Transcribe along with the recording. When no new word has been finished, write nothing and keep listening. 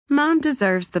Mom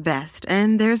deserves the best,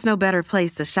 and there's no better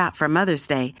place to shop for Mother's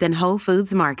Day than Whole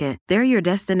Foods Market. They're your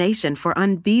destination for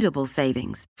unbeatable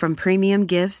savings, from premium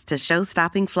gifts to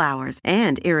show-stopping flowers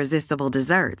and irresistible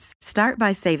desserts. Start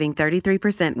by saving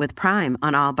 33% with Prime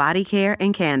on all body care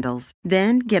and candles.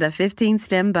 Then get a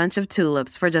 15-stem bunch of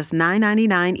tulips for just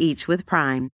 $9.99 each with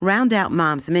Prime. Round out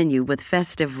Mom's menu with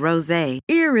festive rosé,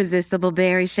 irresistible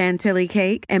berry chantilly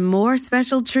cake, and more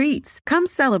special treats. Come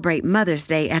celebrate Mother's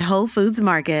Day at Whole Foods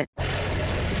Market.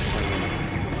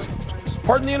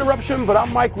 Pardon the interruption, but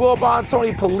I'm Mike Wilbon.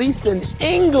 Tony, police in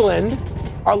England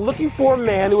are looking for a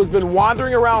man who has been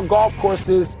wandering around golf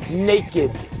courses naked.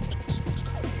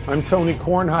 I'm Tony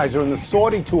Kornheiser, and the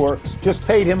Saudi tour just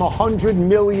paid him $100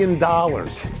 million. You're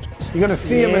going to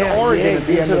see him in Oregon at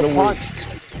the end of the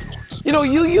week. You know,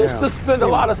 you used to spend a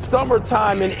lot of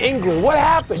summertime in England. What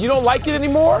happened? You don't like it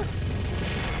anymore?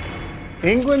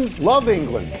 England? Love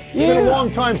England. It's been a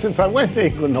long time since I went to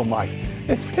England, though, Mike.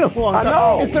 It's been a long time. I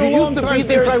know. It's been you a long used to time be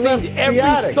there, since it seemed,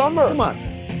 every summer. Come on.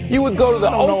 You would go to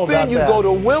the Open, you'd go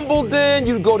to Wimbledon,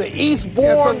 you'd go to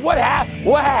Eastbourne. What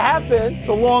happened? It's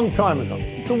a long time ago.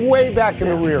 It's way back in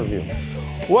the rear view.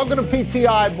 Welcome to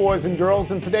PTI, boys and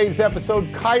girls. In today's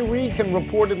episode, Kyrie can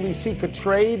reportedly seek a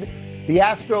trade. The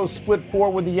Astros split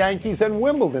 4 with the Yankees, and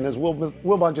Wimbledon, as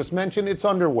Wilbon just mentioned, it's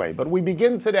underway. But we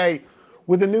begin today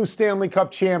with the new Stanley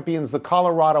Cup champions, the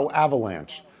Colorado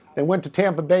Avalanche. They went to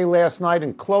Tampa Bay last night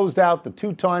and closed out the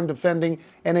two-time defending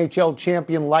NHL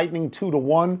champion Lightning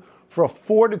 2-1 for a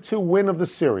 4-2 win of the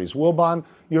series. Wilbon,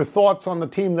 your thoughts on the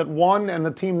team that won and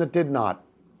the team that did not?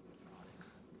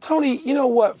 Tony, you know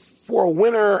what? For a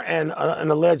winner and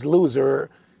an alleged loser,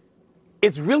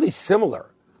 it's really similar.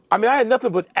 I mean, I had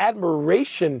nothing but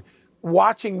admiration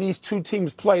watching these two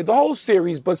teams play the whole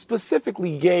series, but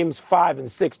specifically games 5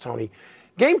 and 6, Tony.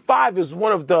 Game 5 is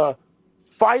one of the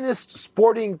finest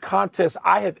sporting contests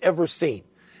I have ever seen.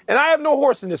 And I have no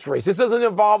horse in this race. This doesn't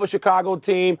involve a Chicago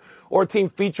team or a team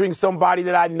featuring somebody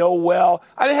that I know well.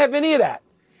 I didn't have any of that.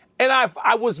 And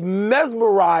I was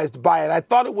mesmerized by it. I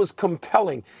thought it was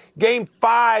compelling. Game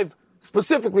 5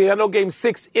 specifically, I know Game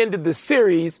 6 ended the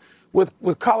series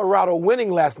with Colorado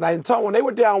winning last night. And Tony, when they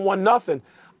were down 1-0,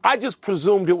 I just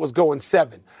presumed it was going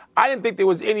 7. I didn't think there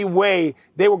was any way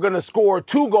they were going to score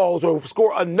 2 goals or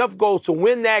score enough goals to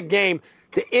win that game,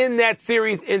 to end that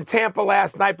series in Tampa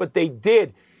last night, but they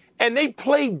did. And they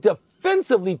played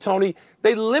defensively, Tony.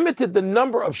 They limited the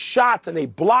number of shots, and they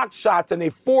blocked shots, and they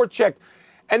forechecked.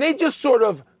 And they just sort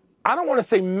of, I don't want to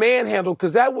say manhandled,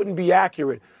 because that wouldn't be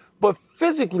accurate, but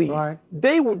physically,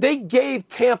 they gave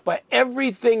Tampa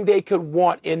everything they could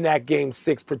want in that Game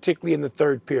 6, particularly in the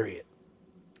third period.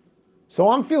 So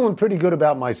I'm feeling pretty good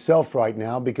about myself right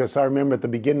now, because I remember at the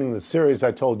beginning of the series,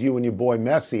 I told you and your boy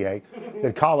Messier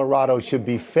that Colorado should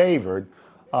be favored.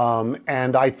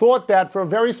 And I thought that for a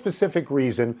very specific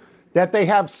reason, that they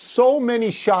have so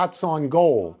many shots on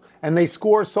goal and they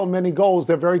score so many goals,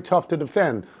 they're very tough to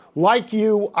defend. Like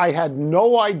you, I had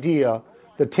no idea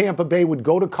that Tampa Bay would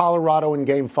go to Colorado in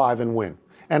Game 5 and win.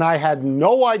 And I had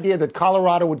no idea that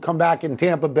Colorado would come back in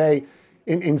Tampa Bay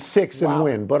in 6 and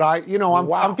win. But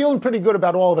I'm feeling pretty good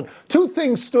about all of it. 2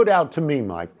 things stood out to me,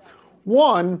 Mike.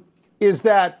 One is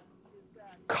that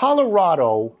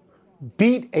Colorado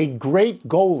beat a great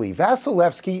goalie.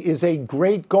 Vasilevsky is a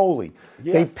great goalie.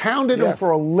 Yes. They pounded him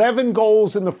for 11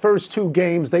 goals in the first 2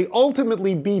 games. They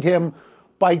ultimately beat him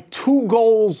by 2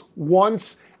 goals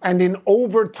once and in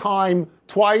overtime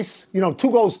twice. 2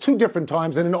 goals 2 different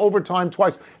times and in overtime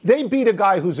twice. They beat a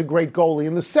guy who's a great goalie.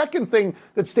 And the second thing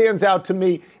that stands out to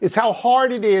me is how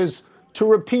hard it is to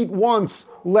repeat once,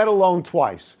 let alone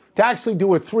twice. To actually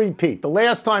do a 3-peat. The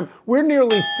last time, we're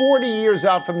nearly 40 years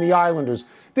out from the Islanders.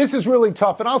 This is really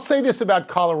tough. And I'll say this about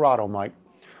Colorado, Mike.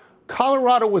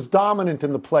 Colorado was dominant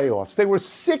in the playoffs. They were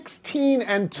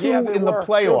 16-2 in the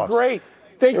playoffs. They were great.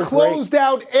 They closed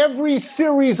out every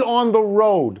series on the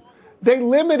road. They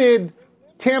limited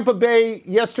Tampa Bay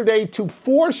yesterday to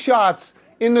 4 shots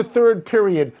in the third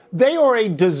period. They are a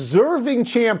deserving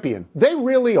champion. They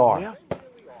really are. Yeah.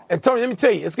 And Tony, let me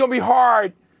tell you, it's going to be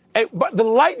hard. But the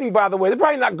Lightning, by the way, they're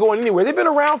probably not going anywhere. They've been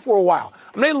around for a while.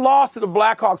 I mean, they lost to the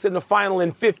Blackhawks in the final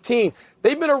in 15.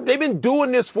 They've been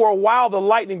doing this for a while, the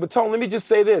Lightning. But Tony, let me just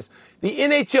say this. The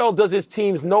NHL does its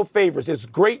teams no favors. It's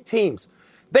great teams.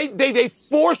 They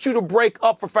force you to break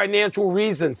up for financial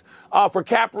reasons, for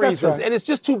cap reasons. Right. And it's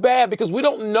just too bad because we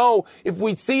don't know if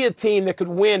we'd see a team that could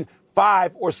win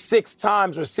 5 or 6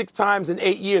 times or 6 times in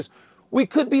 8 years. We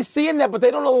could be seeing that, but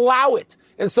they don't allow it.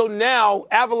 And so now,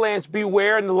 Avalanche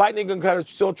beware, and the Lightning can kind of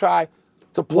still try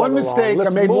to plug one mistake. along. I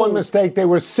made one mistake. They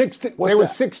were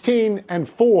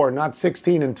 16-4, not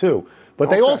 16-2. But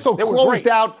they also closed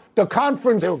out the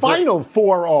conference final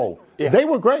 4-0. Yeah. They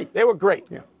were great. They were great.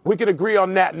 Yeah. We could agree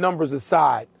on that, numbers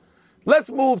aside. Let's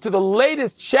move to the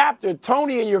latest chapter,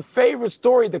 Tony, in your favorite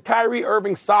story, the Kyrie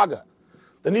Irving saga.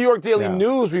 The New York Daily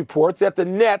News reports that the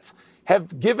Nets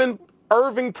have given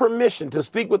Irving permission to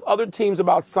speak with other teams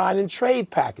about signing trade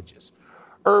packages.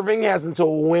 Irving has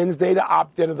until Wednesday to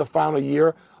opt into the final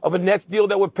year of a Nets deal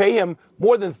that would pay him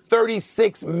more than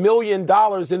 $36 million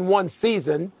in one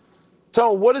season.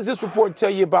 Tone, what does this report tell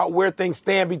you about where things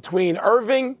stand between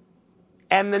Irving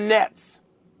and the Nets?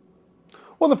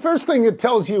 Well, the first thing it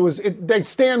tells you is they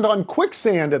stand on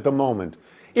quicksand at the moment.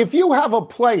 If you have a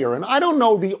player, and I don't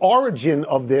know the origin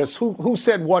of this, who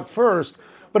said what first,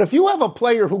 but if you have a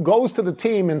player who goes to the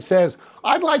team and says,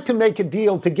 I'd like to make a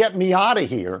deal to get me out of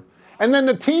here, and then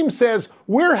the team says,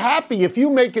 we're happy if you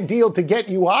make a deal to get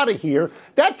you out of here,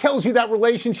 that tells you that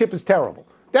relationship is terrible.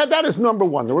 That is number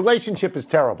one. The relationship is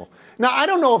terrible. Now, I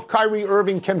don't know if Kyrie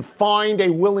Irving can find a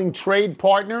willing trade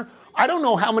partner. I don't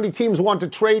know how many teams want to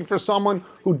trade for someone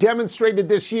who demonstrated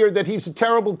this year that he's a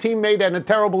terrible teammate and a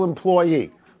terrible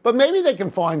employee. But maybe they can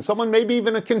find someone, maybe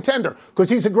even a contender, because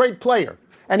he's a great player.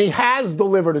 And he has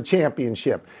delivered a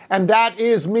championship. And that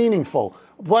is meaningful.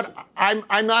 But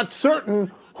I'm not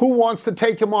certain who wants to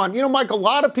take him on. You know, Mike, a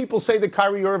lot of people say that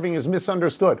Kyrie Irving is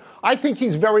misunderstood. I think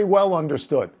he's very well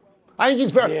understood. I think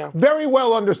he's very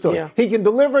well understood. Yeah. He can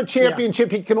deliver a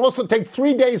championship. Yeah. He can also take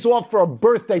 3 days off for a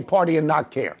birthday party and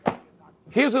not care.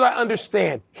 Here's what I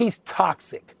understand. He's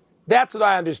toxic. That's what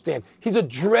I understand. He's a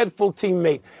dreadful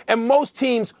teammate. And most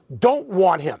teams don't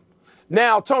want him.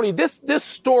 Now, Tony, this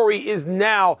story is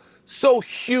now so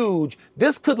huge.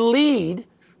 This could lead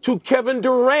to Kevin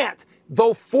Durant,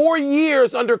 though 4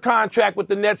 years under contract with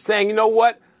the Nets, saying, you know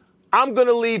what? I'm going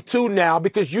to leave too now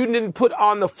because you didn't put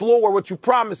on the floor what you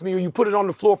promised me, or you put it on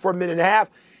the floor for a minute and a half,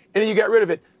 and then you got rid of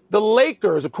it. The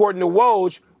Lakers, according to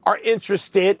Woj, are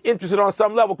interested on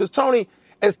some level. Because, Tony,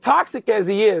 as toxic as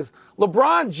he is,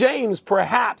 LeBron James,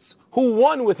 perhaps, who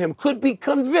won with him, could be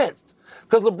convinced.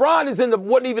 Because LeBron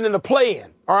wasn't even in the play-in,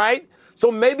 all right?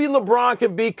 So maybe LeBron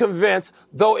can be convinced,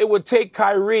 though it would take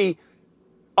Kyrie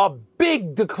a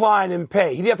big decline in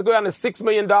pay. He'd have to go down to $6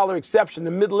 million exception,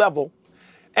 the mid-level.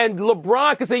 And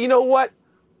LeBron could say, you know what?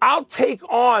 I'll take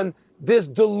on this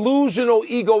delusional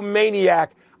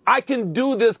egomaniac. I can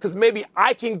do this because maybe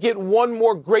I can get one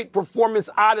more great performance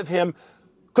out of him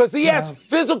because he has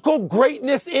physical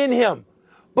greatness in him.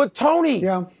 But, Tony,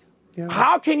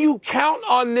 how can you count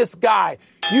on this guy?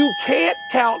 You can't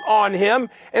count on him.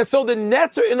 And so the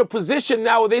Nets are in a position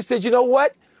now where they said, you know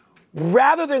what?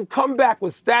 Rather than come back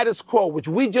with status quo, which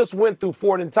we just went through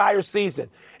for an entire season,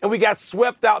 and we got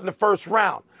swept out in the first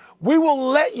round, we will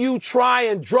let you try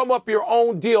and drum up your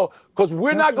own deal because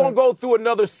we're not going to go through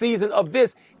another season of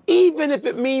this, even if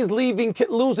it means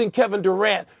losing Kevin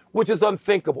Durant, which is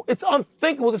unthinkable. It's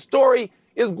unthinkable. The story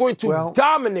is going to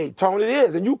dominate, Tony. It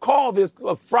is. And you call this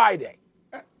a Friday.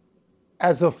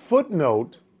 As a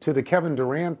footnote to the Kevin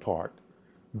Durant part,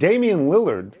 Damian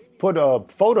Lillard put a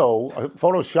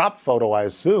Photoshop photo, I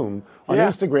assume, on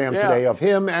Instagram today of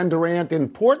him and Durant in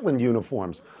Portland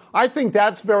uniforms. I think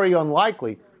that's very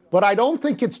unlikely, but I don't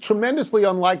think it's tremendously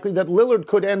unlikely that Lillard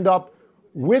could end up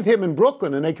with him in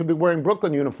Brooklyn and they could be wearing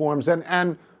Brooklyn uniforms.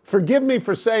 And forgive me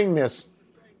for saying this,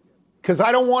 because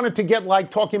I don't want it to get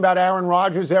like talking about Aaron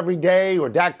Rodgers every day or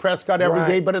Dak Prescott every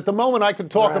day, but at the moment I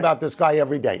could talk about this guy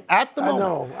every day. At the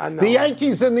moment. I know. The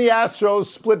Yankees and the Astros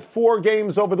split 4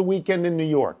 games over the weekend in New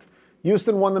York.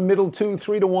 Houston won the middle 2,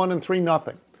 3-1 and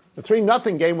 3-0. The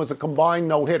 3-0 game was a combined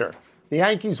no-hitter. The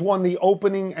Yankees won the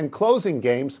opening and closing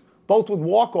games, both with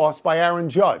walk-offs by Aaron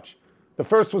Judge. The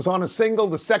first was on a single,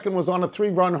 the second was on a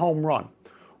 3-run home run.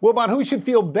 Wilbon, who should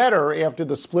feel better after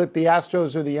the split, the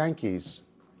Astros or the Yankees?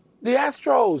 The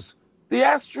Astros. The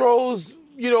Astros,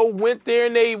 went there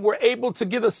and they were able to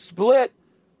get a split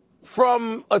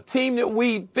from a team that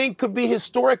we think could be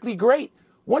historically great.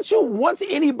 Once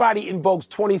anybody invokes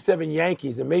 27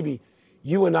 Yankees, and maybe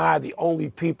you and I are the only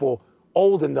people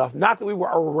old enough, not that we were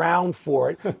around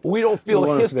for it, but we don't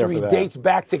feel history dates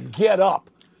back to Get Up,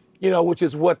 which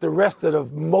is what the rest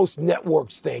of most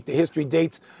networks think. The history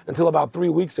dates until about 3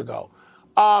 weeks ago.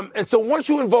 And so once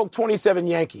you invoke 27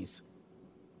 Yankees,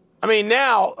 the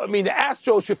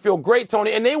Astros should feel great,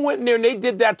 Tony. And they went in there and they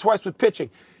did that twice with pitching.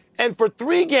 And for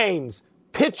 3 games,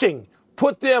 pitching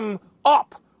put them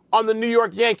up on the New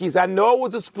York Yankees. I know it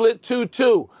was a split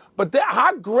 2-2, but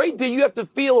how great do you have to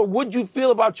feel, or would you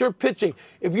feel about your pitching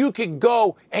if you could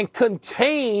go and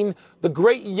contain the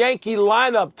great Yankee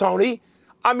lineup, Tony?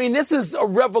 This is a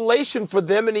revelation for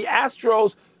them, and the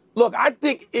Astros Look, I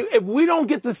think if we don't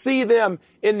get to see them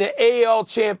in the AL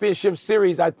Championship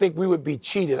Series, I think we would be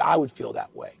cheated. I would feel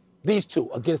that way. These two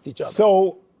against each other.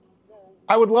 So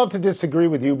I would love to disagree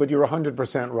with you, but you're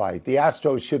 100% right. The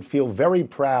Astros should feel very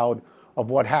proud of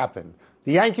what happened.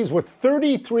 The Yankees were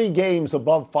 33 games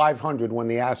above 500 when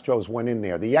the Astros went in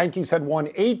there. The Yankees had won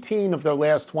 18 of their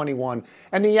last 21,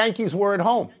 and the Yankees were at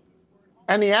home.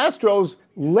 And the Astros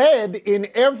led in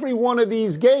every one of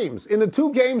these games. In the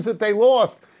two games that they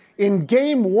lost, in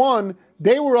Game 1,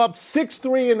 they were up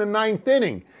 6-3 in the ninth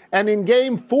inning. And in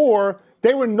Game 4,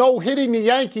 they were no-hitting the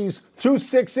Yankees through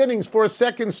 6 innings for a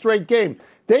second straight game.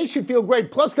 They should feel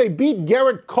great. Plus, they beat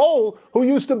Garrett Cole, who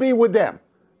used to be with them.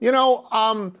 You know,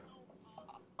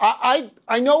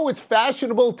 I know it's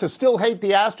fashionable to still hate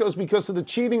the Astros because of the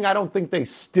cheating. I don't think they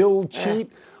still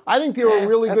cheat. I think they're a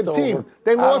really good team. Over.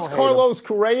 They lost Carlos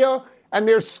Correa, and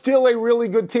they're still a really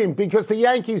good team because the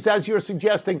Yankees, as you're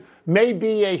suggesting, may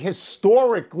be a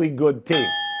historically good team.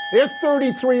 They're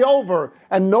 33 over,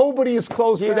 and nobody is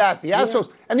close to that. The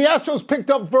Astros and the Astros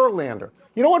picked up Verlander.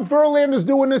 You know what Verlander's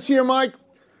doing this year, Mike?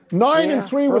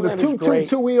 9-3 with a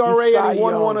 2.22 ERA, and he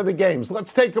won one of the games.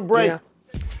 Let's take a break.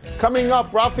 Coming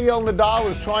up, Rafael Nadal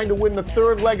is trying to win the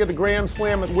third leg of the Grand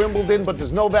Slam at Wimbledon, but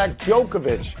does Novak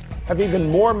Djokovic have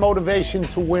even more motivation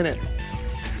to win it?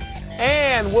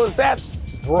 And was that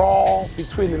brawl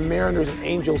between the Mariners and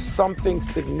Angels something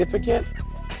significant?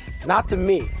 Not to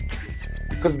me,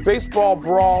 because baseball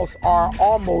brawls are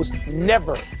almost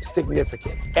never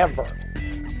significant, ever.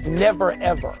 Never,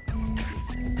 ever.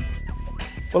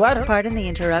 Well, Pardon the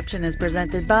Interruption is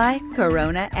presented by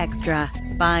Corona Extra.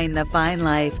 Find the fine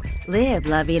life. Live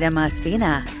La Vida Más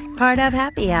Fina. Part of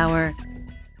Happy Hour.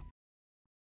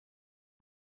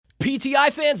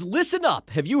 PTI fans, listen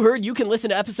up. Have you heard you can listen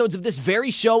to episodes of this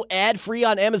very show ad-free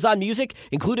on Amazon Music,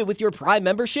 included with your Prime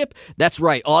membership? That's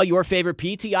right. All your favorite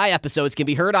PTI episodes can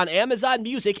be heard on Amazon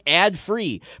Music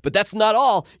ad-free. But that's not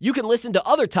all. You can listen to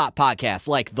other top podcasts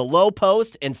like The Low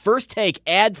Post and First Take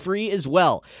ad-free as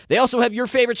well. They also have your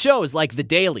favorite shows like The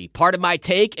Daily, Part of My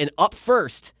Take, and Up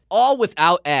First, all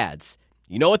without ads.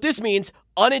 You know what this means?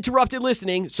 Uninterrupted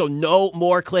listening, so no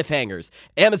more cliffhangers.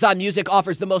 Amazon Music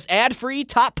offers the most ad-free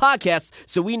top podcasts,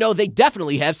 so we know they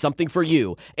definitely have something for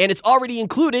you. And it's already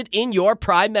included in your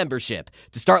Prime membership.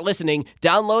 To start listening,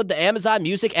 download the Amazon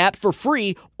Music app for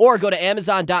free or go to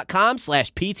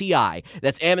amazon.com/PTI.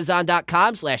 That's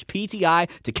amazon.com/PTI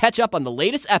to catch up on the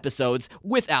latest episodes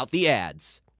without the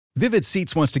ads. Vivid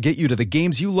Seats wants to get you to the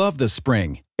games you love this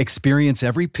spring. Experience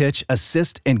every pitch,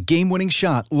 assist, and game-winning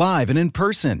shot live and in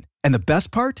person. And the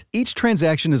best part? Each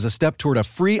transaction is a step toward a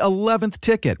free 11th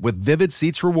ticket with Vivid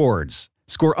Seats rewards.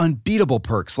 Score unbeatable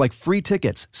perks like free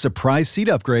tickets, surprise seat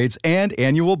upgrades, and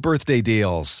annual birthday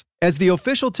deals. As the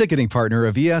official ticketing partner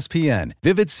of ESPN,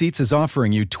 Vivid Seats is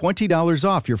offering you $20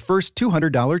 off your first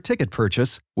 $200 ticket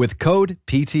purchase with code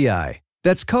PTI.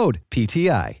 That's code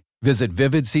PTI. Visit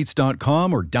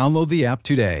vividseats.com or download the app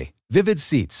today. Vivid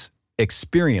Seats.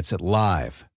 Experience it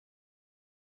live.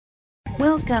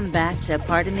 Welcome back to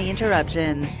Pardon the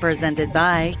Interruption, presented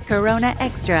by Corona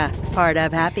Extra, part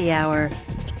of Happy Hour.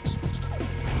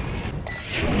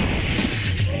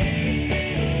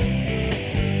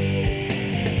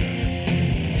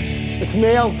 It's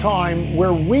mail time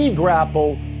where we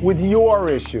grapple with your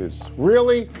issues.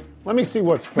 Really? Let me see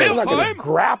what's first. We're not going to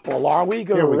grapple, are we?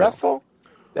 Going to wrestle?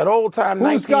 That old-time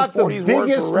 1940s Who's got the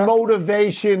biggest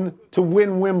motivation to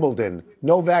win Wimbledon?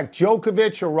 Novak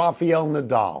Djokovic or Rafael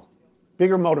Nadal?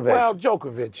 Bigger motivation. Well,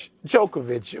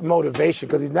 Djokovic motivation,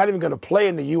 because he's not even going to play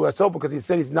in the U.S. Open because he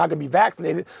said he's not going to be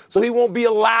vaccinated, so he won't be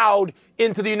allowed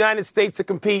into the United States to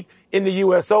compete in the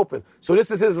U.S. Open. So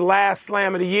this is his last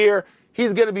slam of the year.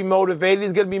 He's going to be motivated.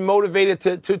 He's going to be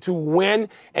motivated to win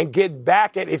and get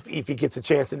back at if he gets a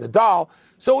chance in Nadal.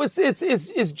 So it's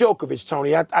Djokovic,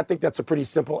 Tony. I think that's a pretty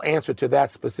simple answer to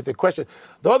that specific question.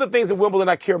 The other things at Wimbledon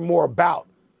I care more about,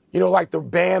 you know, like the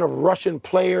ban of Russian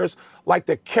players, like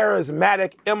the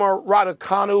charismatic Emma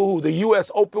Raducanu, who the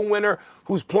U.S. Open winner,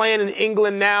 who's playing in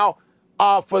England now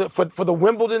for the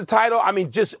Wimbledon title. I mean,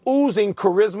 just oozing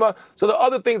charisma. So the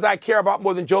other things I care about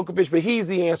more than Djokovic, but he's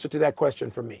the answer to that question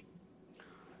for me.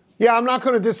 Yeah, I'm not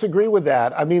going to disagree with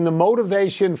that. I mean, the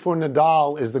motivation for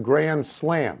Nadal is the Grand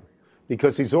Slam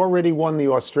because he's already won the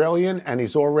Australian and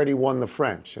he's already won the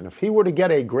French. And if he were to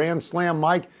get a Grand Slam,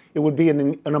 Mike, it would be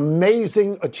an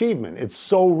amazing achievement. It's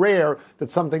so rare that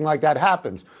something like that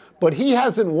happens. But he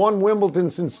hasn't won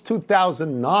Wimbledon since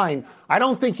 2009. I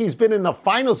don't think he's been in the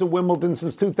finals of Wimbledon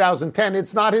since 2010.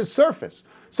 It's not his surface.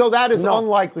 So that is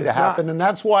unlikely to happen. And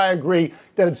that's why I agree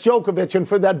that it's Djokovic. And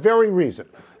for that very reason,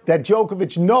 that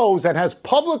Djokovic knows and has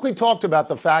publicly talked about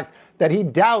the fact that he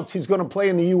doubts he's going to play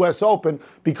in the U.S. Open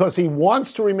because he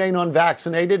wants to remain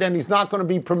unvaccinated and he's not going to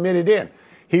be permitted in.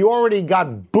 He already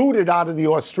got booted out of the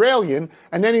Australian,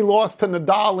 and then he lost to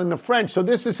Nadal in the French. So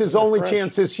this is his only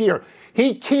chance this year.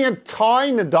 He can't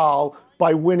tie Nadal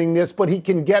by winning this, but he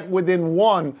can get within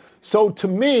one. So to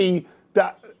me,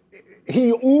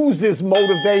 he oozes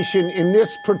motivation in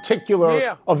this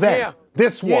particular event.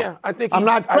 This one. Yeah, I think I'm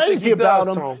not crazy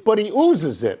about him, but he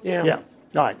oozes it. Yeah.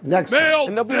 All right, next one.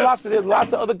 And there'll be lots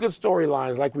of other good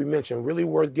storylines, like we mentioned, really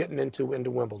worth getting into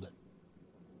Wimbledon.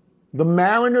 The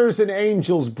Mariners and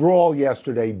Angels brawl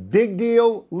yesterday. Big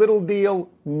deal, little deal,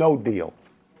 no deal.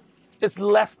 It's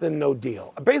less than no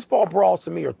deal. Baseball brawls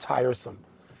to me are tiresome.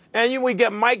 And we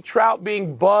get Mike Trout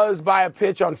being buzzed by a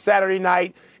pitch on Saturday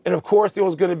night. And, of course, there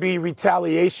was going to be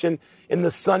retaliation in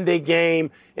the Sunday game.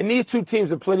 And these two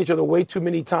teams have played each other way too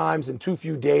many times in too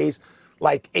few days,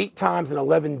 like 8 times in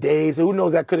 11 days. And who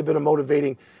knows, that could have been a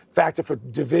motivating factor for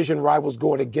division rivals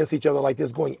going against each other like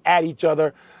this, going at each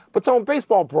other. But Tone,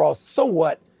 baseball brawls, so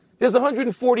what? There's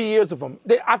 140 years of them.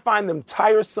 I find them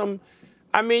tiresome.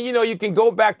 I mean, you can go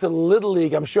back to Little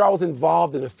League. I'm sure I was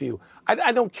involved in a few.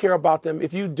 I don't care about them.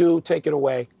 If you do, take it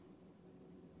away.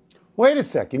 Wait a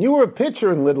second. You were a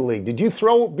pitcher in Little League. Did you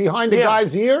throw behind a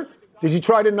guy's ear? Did you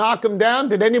try to knock him down?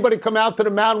 Did anybody come out to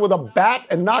the mound with a bat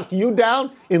and knock you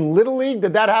down in Little League?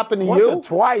 Did that happen to you?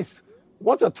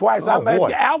 Once or twice. Oh,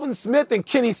 boy. Alvin Smith and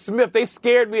Kenny Smith, they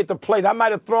scared me at the plate. I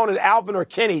might have thrown at Alvin or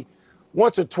Kenny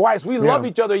once or twice. We love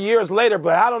each other years later,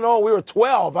 but I don't know. We were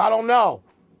 12. I don't know.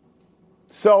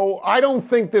 So I don't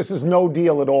think this is no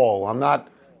deal at all. I'm not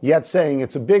yet saying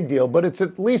it's a big deal, but it's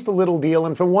at least a little deal,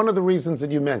 and for one of the reasons that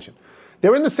you mentioned.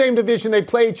 They're in the same division. They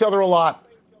play each other a lot.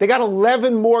 They got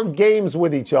 11 more games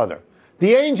with each other.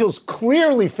 The Angels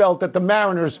clearly felt that the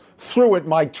Mariners threw at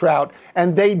Mike Trout,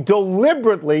 and they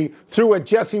deliberately threw at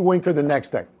Jesse Winker the next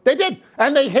day. They did,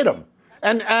 and they hit him.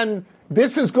 And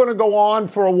this is going to go on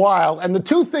for a while. And the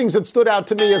two things that stood out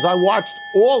to me as I watched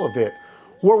all of it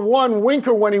were, one,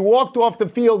 Winker, when he walked off the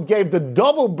field, gave the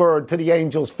double bird to the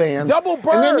Angels fans. Double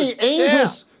bird. And then the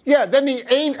Angels,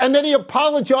 and then he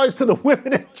apologized to the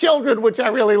women and children, which I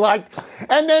really liked.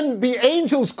 And then the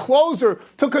Angels closer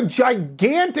took a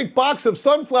gigantic box of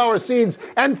sunflower seeds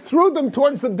and threw them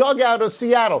towards the dugout of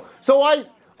Seattle. So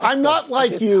I'm not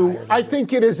like you. I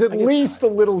think it is at least a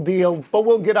little deal, but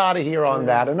we'll get out of here on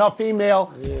that. Enough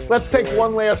email. Let's take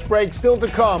one last break. Still to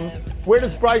come, where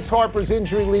does Bryce Harper's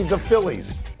injury leave the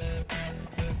Phillies?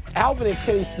 Alvin and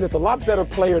Kenny Smith, a lot better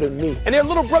player than me. And their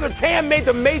little brother Tam made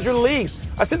the major leagues.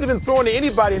 I shouldn't have been throwing to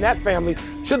anybody in that family.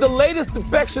 Should the latest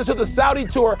defections to the Saudi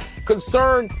tour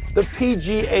concern the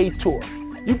PGA Tour?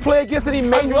 You play against any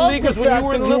major leaguers when you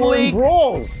were in Little League?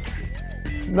 Brawls.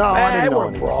 No, I didn't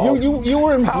know. Brawls. You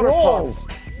were in brawls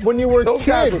when you were a kid. Those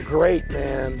guys were great,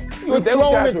 man. Those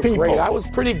guys were great. I was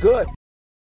pretty good.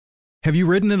 Have you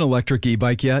ridden an electric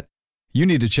e-bike yet? You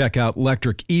need to check out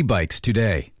Lectric E-Bikes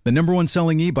today, the #1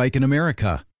 selling e-bike in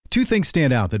America. Two things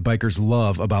stand out that bikers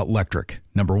love about Lectric.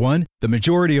 Number one, the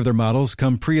majority of their models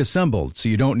come pre-assembled, so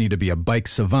you don't need to be a bike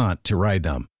savant to ride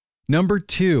them. Number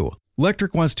two,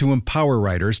 Lectric wants to empower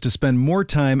riders to spend more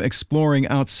time exploring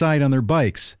outside on their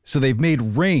bikes, so they've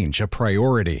made range a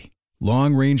priority.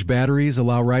 Long-range batteries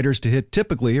allow riders to hit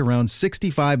typically around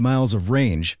 65 miles of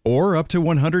range, or up to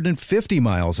 150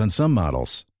 miles on some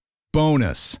models.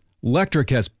 Bonus, Lectric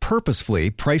has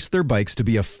purposefully priced their bikes to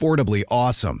be affordably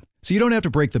awesome, so you don't have to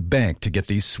break the bank to get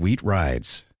these sweet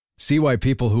rides. See why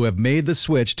people who have made the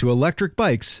switch to electric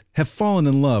bikes have fallen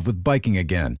in love with biking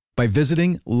again by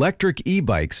visiting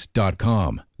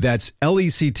lectricebikes.com. That's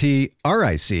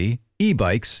LECTRIC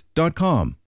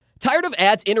ebikes.com. Tired of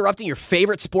ads interrupting your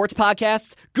favorite sports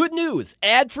podcasts? Good news!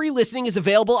 Ad-free listening is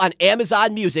available on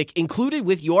Amazon Music, included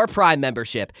with your Prime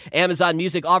membership. Amazon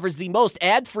Music offers the most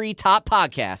ad-free top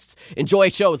podcasts. Enjoy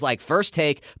shows like First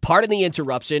Take, Pardon the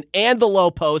Interruption, and The Low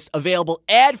Post, available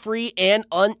ad-free and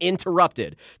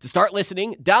uninterrupted. To start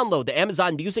listening, download the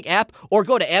Amazon Music app or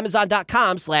go to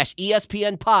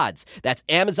amazon.com/ESPN Pods. That's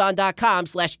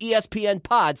amazon.com/ESPN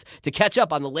Pods to catch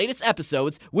up on the latest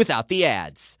episodes without the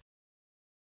ads.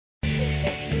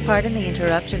 Pardon the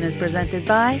Interruption is presented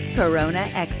by Corona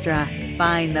Extra.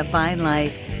 Find the fine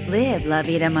life. Live La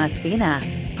Vida Más Fina.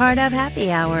 Part of Happy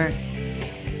Hour.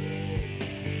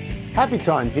 Happy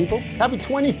time, people. Happy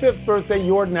 25th birthday,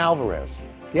 Yordan Alvarez.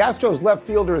 The Astros left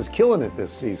fielder is killing it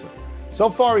this season.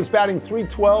 So far, he's batting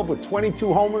 .312 with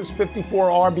 22 homers, 54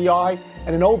 RBI,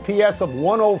 and an OPS of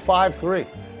 105.3.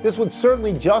 This would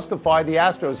certainly justify the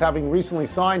Astros having recently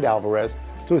signed Alvarez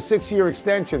to a 6-year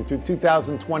extension through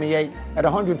 2028 at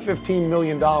 $115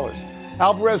 million.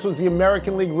 Alvarez was the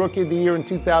American League Rookie of the Year in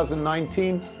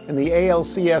 2019 and the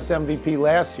ALCS MVP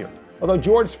last year. Although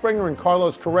George Springer and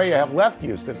Carlos Correa have left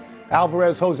Houston,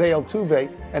 Alvarez, Jose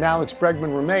Altuve, and Alex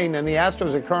Bregman remain, and the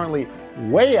Astros are currently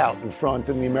way out in front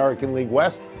in the American League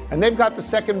West, and they've got the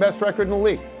second best record in the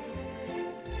league.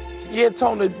 Yeah,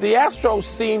 Tony, the Astros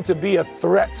seem to be a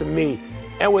threat to me.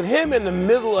 And with him in the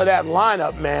middle of that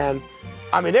lineup, man,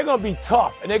 I mean, they're going to be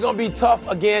tough. And they're going to be tough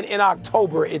again in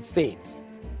October, it seems.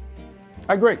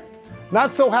 I agree.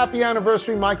 Not so happy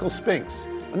anniversary, Michael Spinks.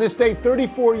 On this day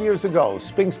 34 years ago,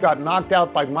 Spinks got knocked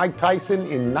out by Mike Tyson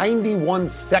in 91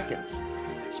 seconds.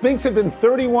 Spinks had been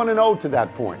 31-0 to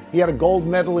that point. He had a gold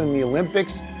medal in the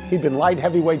Olympics. He'd been light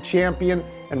heavyweight champion.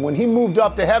 And when he moved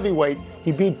up to heavyweight,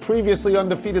 he beat previously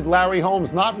undefeated Larry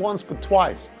Holmes not once but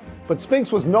twice. But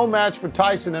Spinks was no match for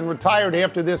Tyson and retired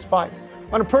after this fight.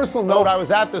 On a personal note, I was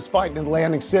at this fight in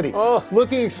Atlantic City.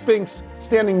 Looking at Spinks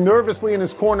standing nervously in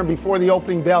his corner before the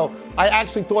opening bell, I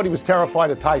actually thought he was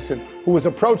terrified of Tyson, who was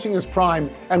approaching his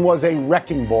prime and was a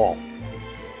wrecking ball.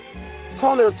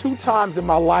 Tony, there are 2 times in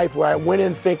my life where I went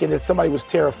in thinking that somebody was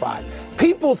terrified.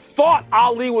 People thought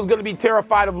Ali was going to be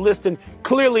terrified of Liston.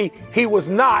 Clearly, he was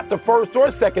not the first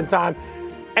or second time.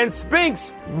 And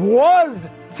Spinks was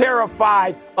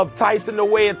terrified of Tyson the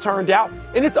way it turned out.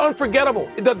 And it's unforgettable.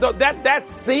 That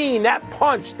scene, that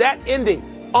punch, that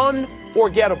ending,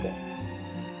 unforgettable.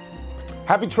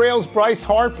 Happy trails, Bryce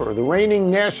Harper. The reigning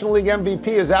National League MVP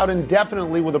is out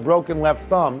indefinitely with a broken left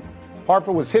thumb.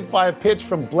 Harper was hit by a pitch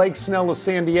from Blake Snell of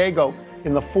San Diego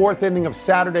in the 4th inning of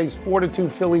Saturday's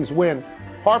 4-2 Phillies win.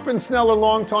 Harper and Snell are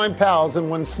longtime pals, and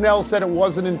when Snell said it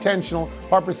wasn't intentional,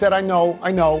 Harper said, I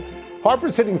know.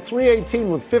 Harper's hitting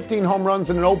 .318 with 15 home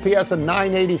runs and an OPS of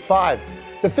 .985.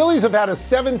 The Phillies have had a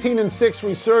 17-6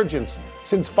 resurgence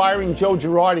since firing Joe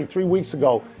Girardi 3 weeks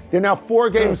ago. They're now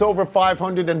 4 games over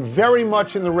 500 and very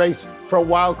much in the race for a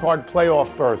wild card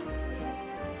playoff berth.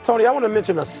 Tony, I want to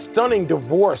mention a stunning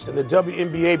divorce in the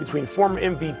WNBA between former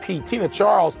MVP Tina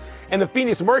Charles and the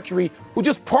Phoenix Mercury, who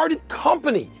just parted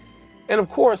company. And of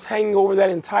course, hanging over that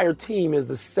entire team is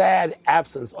the sad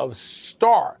absence of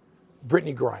star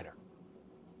Brittney Griner.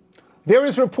 There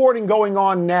is reporting going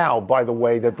on now, by the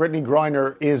way, that Brittney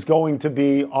Griner is going to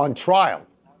be on trial,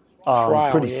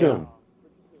 pretty soon.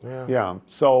 Yeah.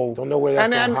 So don't know where that's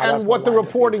going. And what the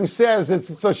reporting says is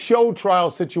it's a show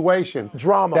trial situation.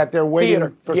 Drama. That they're waiting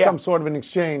Theater. for some sort of an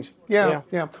exchange. Yeah.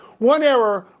 One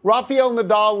error. Rafael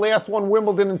Nadal last won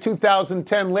Wimbledon in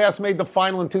 2010. Last made the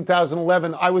final in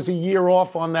 2011. I was a year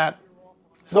off on that.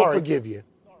 Sorry. We'll forgive you.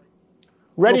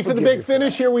 Ready for the big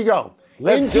finish? Here we go.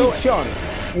 Let's do it. Chung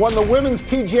won the Women's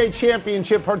PGA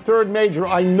Championship, her 3rd major.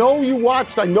 I know you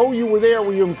watched. I know you were there.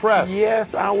 Were you impressed?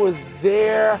 Yes, I was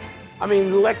there. I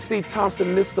mean, Lexi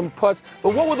Thompson missed some putts.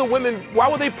 But what were the women, why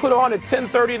were they put on at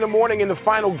 10:30 in the morning in the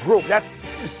final group?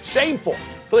 That's shameful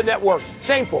for the networks.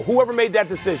 Shameful. Whoever made that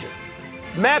decision.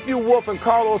 Matthew Wolff and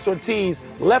Carlos Ortiz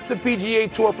left the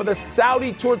PGA Tour for the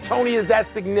Saudi Tour. Tony, is that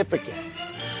significant?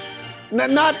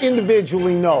 Not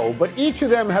individually, no, but each of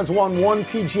them has won one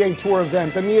PGA Tour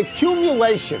event, and the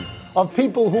accumulation of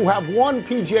people who have won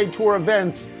PGA Tour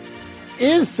events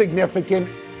is significant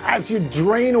as you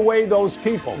drain away those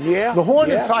people. Yeah. The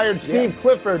Hornets hired Steve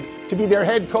Clifford to be their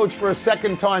head coach for a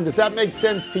second time. Does that make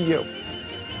sense to you?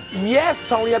 Yes,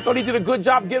 Tony. I thought he did a good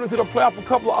job getting to the playoff a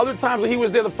couple of other times when he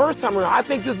was there the first time around. I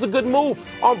think this is a good move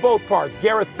on both parts.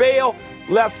 Gareth Bale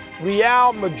left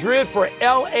Real Madrid for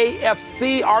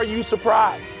LAFC. Are you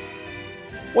surprised?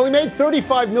 Well, he made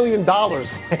 $35 million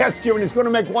last year, and he's going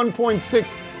to make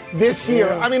 $1.6 this year.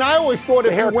 Yeah. I mean, I always thought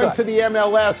if you haircut. went to the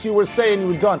MLS, you were saying you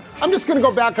were done. I'm just going to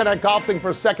go back on that golf thing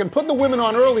for a second. Putting the women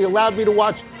on early allowed me to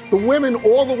watch the women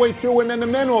all the way through and then the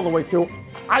men all the way through.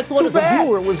 I thought as a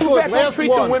viewer it was Too good. bad. Don't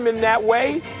treat the women that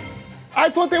way. I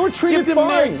thought they were treated Give them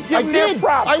fine. Give them their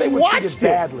props. I they were watched treated it.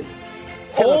 badly.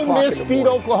 Ole Miss beat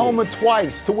Oklahoma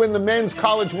twice to win the Men's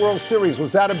College World Series.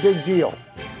 Was that a big deal?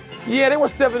 Yeah, they were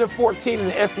 7-14 in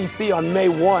the SEC on May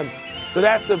 1. So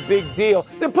that's a big deal.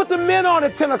 Then put the men on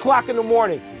at 10 o'clock in the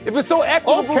morning. If it's so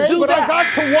equitable, okay, do but that. I got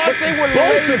to watch but they were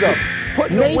both lazy. of them.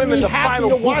 Putting Made the women me the happy final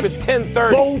to group watch at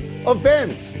 10:30. Both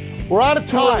events. We're out of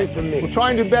Too early time. for me. We'll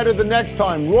try and do better the next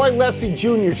time. Roy Leslie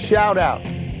Jr., shout out.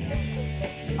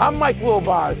 I'm Mike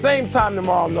Wilbon. Same time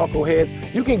tomorrow,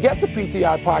 Knuckleheads. You can get the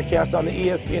PTI podcast on the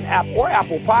ESPN app or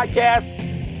Apple Podcasts.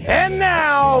 And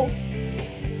now,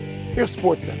 here's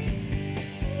SportsCenter.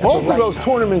 Both of those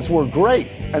tournaments were great,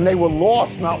 and they were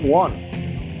lost, not won.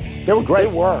 They were great.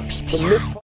 They were. The